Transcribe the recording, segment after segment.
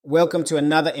Welcome to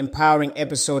another empowering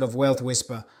episode of Wealth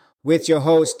Whisper with your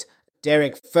host,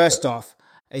 Derek. First off,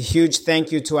 a huge thank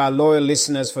you to our loyal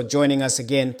listeners for joining us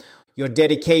again. Your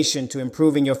dedication to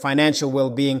improving your financial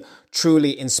well-being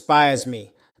truly inspires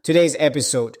me. Today's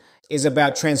episode is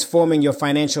about transforming your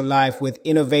financial life with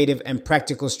innovative and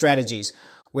practical strategies.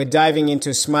 We're diving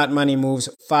into Smart Money Moves,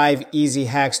 5 easy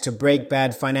hacks to break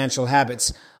bad financial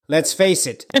habits. Let's face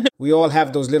it, we all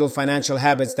have those little financial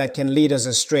habits that can lead us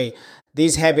astray.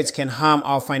 These habits can harm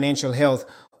our financial health,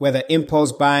 whether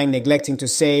impulse buying, neglecting to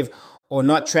save, or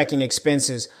not tracking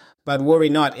expenses. But worry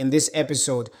not, in this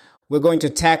episode, we're going to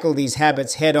tackle these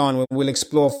habits head on. We'll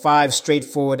explore 5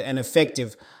 straightforward and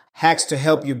effective hacks to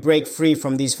help you break free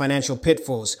from these financial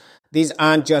pitfalls. These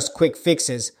aren't just quick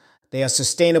fixes. They are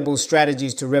sustainable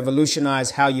strategies to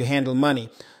revolutionize how you handle money.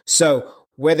 So,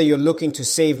 whether you're looking to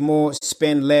save more,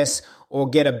 spend less, or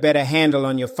get a better handle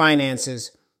on your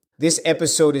finances, this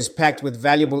episode is packed with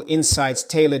valuable insights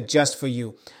tailored just for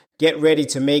you. Get ready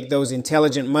to make those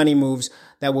intelligent money moves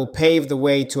that will pave the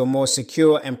way to a more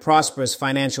secure and prosperous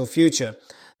financial future.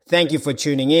 Thank you for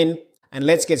tuning in, and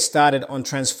let's get started on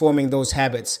transforming those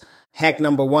habits. Hack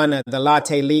number 1, the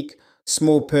latte leak.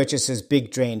 Small purchases, big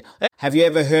drain. Have you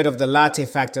ever heard of the latte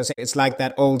factor? It's like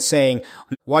that old saying,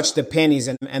 watch the pennies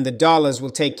and the dollars will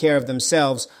take care of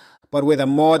themselves, but with a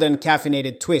modern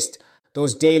caffeinated twist.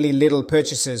 Those daily little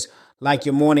purchases, like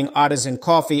your morning artisan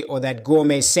coffee or that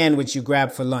gourmet sandwich you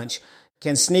grab for lunch,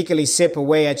 can sneakily sip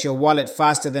away at your wallet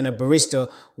faster than a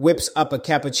barista whips up a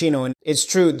cappuccino. And it's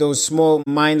true, those small,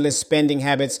 mindless spending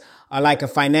habits are like a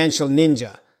financial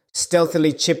ninja,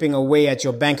 stealthily chipping away at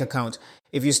your bank account.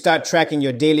 If you start tracking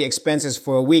your daily expenses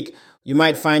for a week, you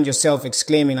might find yourself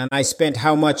exclaiming, "And I spent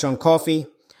how much on coffee?"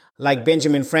 Like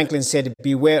Benjamin Franklin said,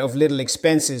 beware of little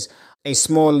expenses. A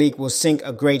small leak will sink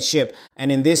a great ship.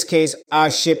 And in this case, our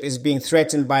ship is being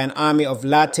threatened by an army of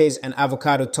lattes and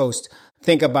avocado toast.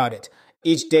 Think about it.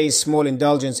 Each day's small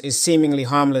indulgence is seemingly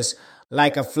harmless,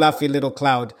 like a fluffy little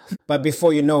cloud. But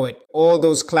before you know it, all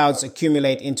those clouds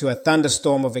accumulate into a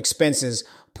thunderstorm of expenses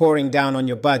pouring down on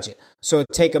your budget. So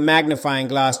take a magnifying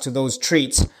glass to those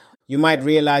treats. You might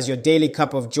realize your daily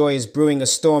cup of joy is brewing a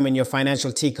storm in your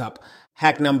financial teacup.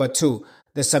 Hack number 2,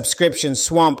 the subscription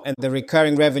swamp and the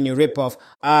recurring revenue ripoff.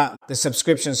 The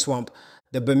subscription swamp,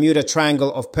 the Bermuda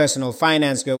Triangle of personal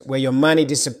finance, where your money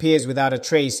disappears without a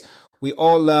trace. We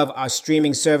all love our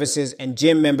streaming services and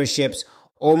gym memberships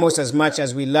almost as much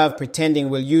as we love pretending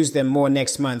we'll use them more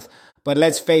next month. But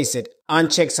let's face it,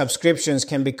 unchecked subscriptions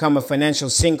can become a financial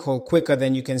sinkhole quicker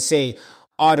than you can say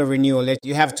auto renewal.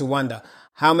 You have to wonder,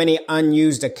 how many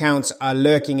unused accounts are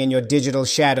lurking in your digital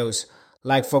shadows,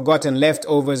 like forgotten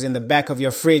leftovers in the back of your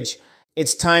fridge?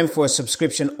 It's time for a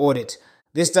subscription audit.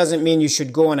 This doesn't mean you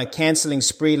should go on a canceling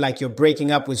spree like you're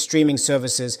breaking up with streaming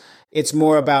services. It's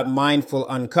more about mindful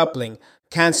uncoupling.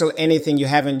 Cancel anything you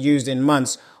haven't used in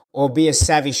months, or be a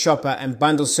savvy shopper and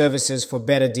bundle services for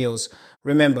better deals.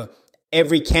 Remember,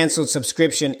 every canceled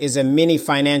subscription is a mini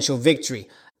financial victory.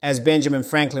 As Benjamin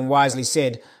Franklin wisely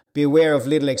said, beware of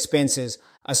little expenses.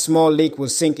 A small leak will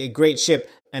sink a great ship.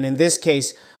 And in this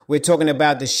case, we're talking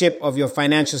about the ship of your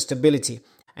financial stability.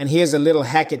 And here's a little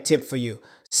hack it tip for you.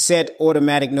 Set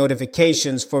automatic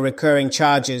notifications for recurring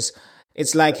charges.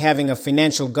 It's like having a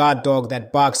financial guard dog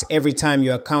that barks every time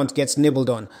your account gets nibbled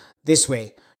on. This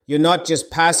way, you're not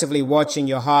just passively watching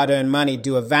your hard-earned money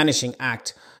do a vanishing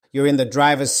act. You're in the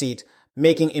driver's seat,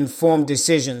 making informed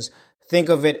decisions. Think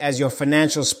of it as your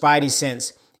financial spidey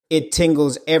sense. It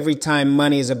tingles every time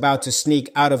money is about to sneak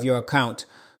out of your account.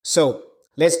 So,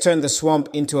 let's turn the swamp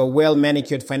into a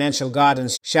well-manicured financial garden,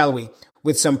 shall we?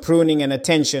 With some pruning and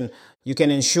attention, you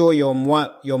can ensure your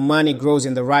money grows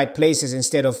in the right places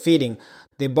instead of feeding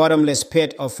the bottomless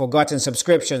pit of forgotten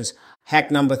subscriptions.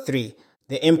 Hack number 3,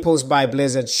 the impulse buy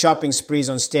blizzard, shopping sprees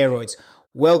on steroids.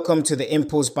 Welcome to the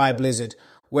impulse buy blizzard,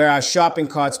 where our shopping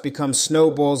carts become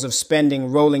snowballs of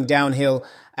spending rolling downhill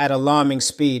at alarming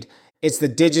speed. It's the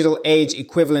digital age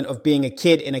equivalent of being a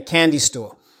kid in a candy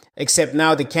store. Except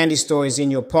now the candy store is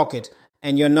in your pocket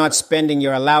and you're not spending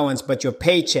your allowance but your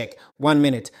paycheck. 1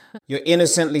 minute, you're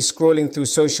innocently scrolling through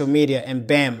social media and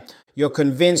bam, you're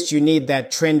convinced you need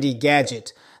that trendy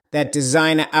gadget, that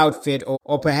designer outfit,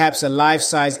 or perhaps a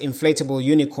life-size inflatable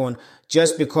unicorn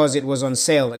just because it was on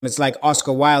sale. It's like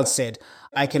Oscar Wilde said,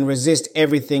 I can resist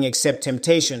everything except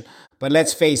temptation. But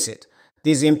let's face it,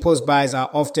 these impulse buys are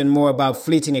often more about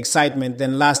fleeting excitement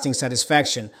than lasting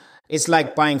satisfaction. It's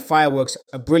like buying fireworks,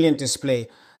 a brilliant display,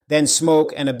 then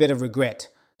smoke and a bit of regret.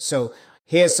 So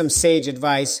here's some sage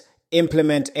advice.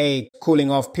 Implement a cooling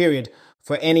off period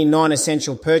for any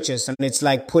non-essential purchase, and it's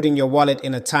like putting your wallet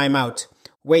in a timeout.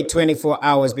 Wait 24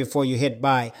 hours before you hit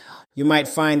buy. You might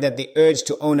find that the urge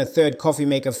to own a third coffee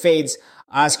maker fades.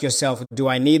 Ask yourself, do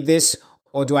I need this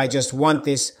or do I just want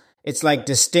this? It's like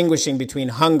distinguishing between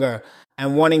hunger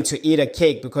and wanting to eat a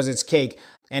cake because it's cake.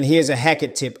 And here's a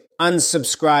Hackett tip.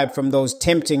 Unsubscribe from those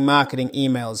tempting marketing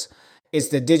emails. It's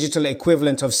the digital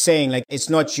equivalent of saying, like, it's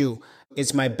not you,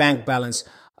 it's my bank balance.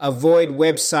 Avoid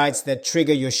websites that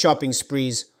trigger your shopping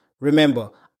sprees. Remember,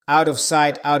 out of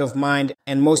sight, out of mind,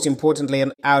 and most importantly,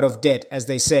 out of debt, as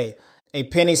they say. A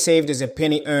penny saved is a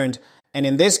penny earned, and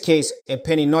in this case, a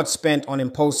penny not spent on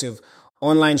impulsive.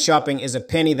 Online shopping is a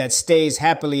penny that stays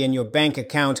happily in your bank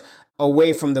account,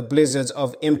 away from the blizzards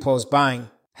of impulse buying.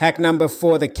 Hack number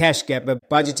 4, the cash gap,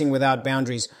 budgeting without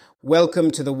boundaries. Welcome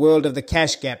to the world of the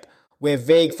cash gap, where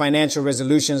vague financial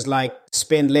resolutions like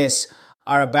spend less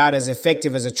are about as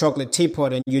effective as a chocolate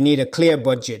teapot and you need a clear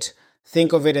budget.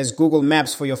 Think of it as Google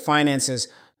Maps for your finances.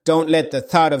 Don't let the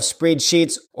thought of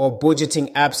spreadsheets or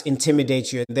budgeting apps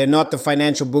intimidate you. They're not the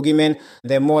financial boogeymen.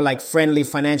 They're more like friendly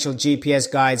financial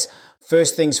GPS guides.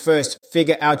 First things first,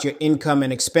 figure out your income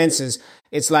and expenses.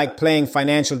 It's like playing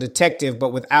financial detective,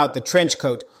 but without the trench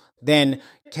coat. Then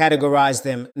categorize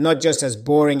them, not just as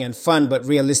boring and fun, but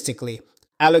realistically.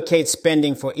 Allocate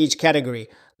spending for each category,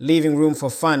 leaving room for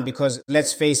fun because,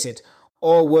 let's face it,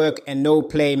 all work and no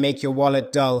play make your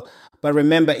wallet dull. But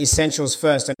remember essentials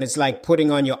first, and it's like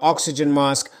putting on your oxygen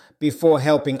mask before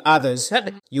helping others.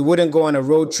 You wouldn't go on a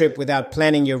road trip without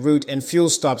planning your route and fuel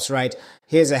stops right.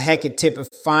 Here's a Hackett tip: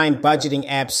 find budgeting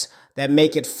apps that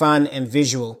make it fun and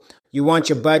visual. You want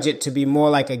your budget to be more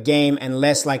like a game and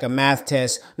less like a math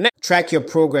test. Track your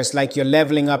progress like you're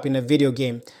leveling up in a video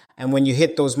game. And when you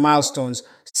hit those milestones,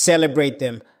 celebrate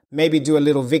them. Maybe do a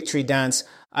little victory dance.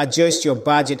 Adjust your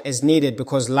budget as needed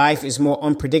because life is more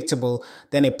unpredictable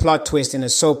than a plot twist in a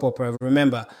soap opera.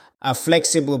 Remember, a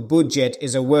flexible budget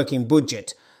is a working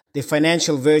budget. The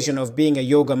financial version of being a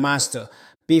yoga master.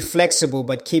 Be flexible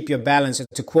but keep your balance.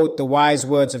 To quote the wise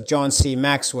words of John C.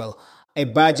 Maxwell, a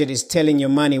budget is telling your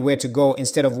money where to go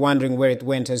instead of wondering where it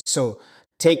went. So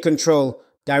take control,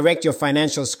 direct your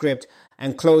financial script,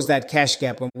 and close that cash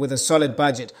gap. With a solid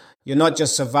budget, you're not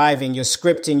just surviving, you're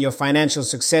scripting your financial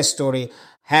success story.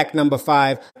 Hack number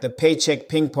 5, the paycheck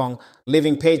ping pong.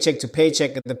 Living paycheck to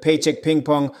paycheck, the paycheck ping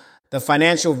pong, the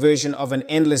financial version of an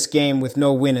endless game with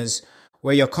no winners,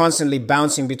 where you're constantly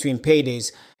bouncing between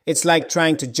paydays. It's like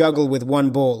trying to juggle with one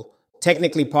ball.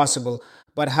 Technically possible,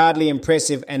 but hardly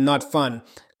impressive and not fun.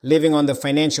 Living on the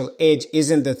financial edge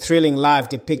isn't the thrilling life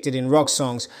depicted in rock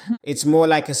songs. It's more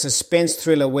like a suspense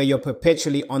thriller where you're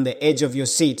perpetually on the edge of your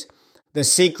seat. The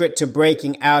secret to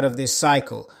breaking out of this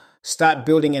cycle: start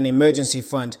building an emergency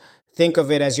fund. Think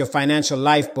of it as your financial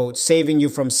lifeboat, saving you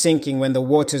from sinking when the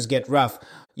waters get rough.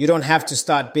 You don't have to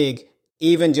start big.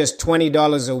 Even just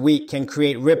 $20 a week can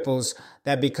create ripples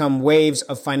that become waves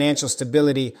of financial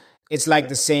stability. It's like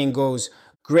the saying goes,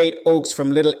 great oaks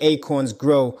from little acorns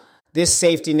grow. This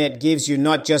safety net gives you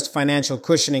not just financial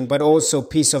cushioning, but also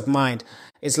peace of mind.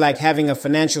 It's like having a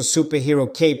financial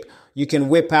superhero cape you can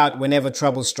whip out whenever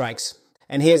trouble strikes.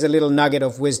 And here's a little nugget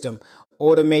of wisdom.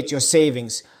 Automate your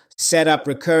savings. Set up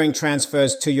recurring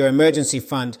transfers to your emergency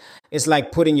fund. It's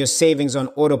like putting your savings on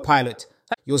autopilot.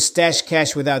 You'll stash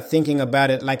cash without thinking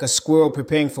about it, like a squirrel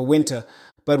preparing for winter,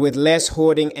 but with less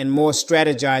hoarding and more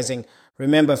strategizing.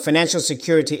 Remember, financial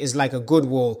security is like a good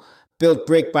wall, built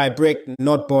brick by brick,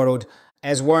 not borrowed.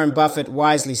 As Warren Buffett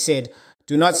wisely said,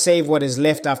 do not save what is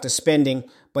left after spending,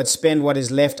 but spend what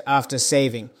is left after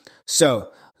saving.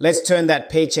 So, let's turn that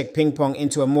paycheck ping pong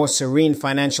into a more serene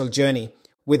financial journey.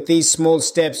 With these small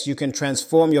steps, you can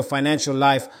transform your financial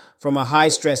life from a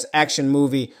high-stress action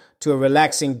movie to a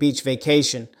relaxing beach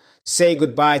vacation. Say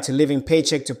goodbye to living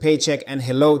paycheck to paycheck and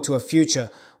hello to a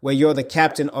future where you're the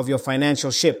captain of your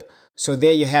financial ship. So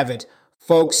there you have it.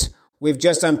 Folks, we've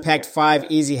just unpacked 5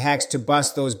 easy hacks to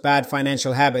bust those bad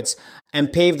financial habits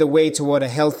and pave the way toward a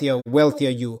healthier, wealthier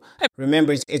you.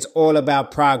 Remember, it's all about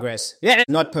progress,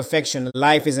 not perfection.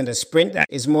 Life isn't a sprint.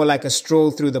 It's more like a stroll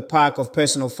through the park of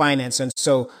personal finance. And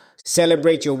so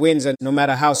celebrate your wins, no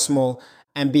matter how small,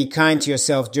 and be kind to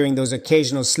yourself during those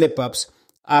occasional slip-ups.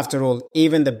 After all,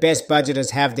 even the best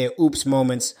budgeters have their oops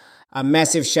moments. A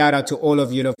massive shout out to all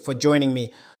of you for joining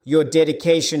me. Your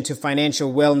dedication to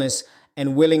financial wellness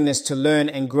and willingness to learn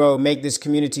and grow make this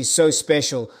community so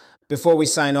special. Before we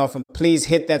sign off, please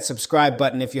hit that subscribe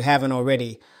button if you haven't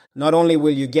already. Not only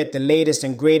will you get the latest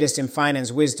and greatest in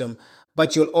finance wisdom,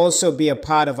 but you'll also be a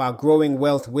part of our growing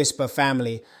Wealth Whisper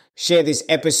family. Share this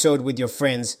episode with your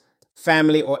friends,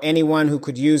 family, or anyone who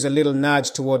could use a little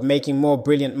nudge toward making more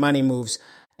brilliant money moves.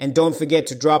 And don't forget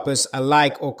to drop us a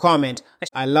like or comment.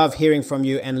 I love hearing from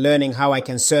you and learning how I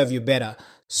can serve you better.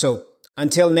 So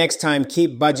until next time,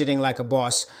 keep budgeting like a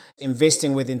boss,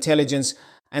 investing with intelligence,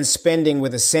 and spending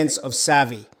with a sense of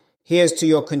savvy. Here's to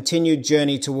your continued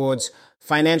journey towards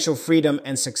financial freedom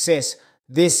and success.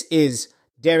 This is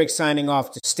Derek signing off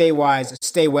to stay wise,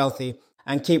 stay wealthy,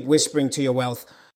 and keep whispering to your wealth.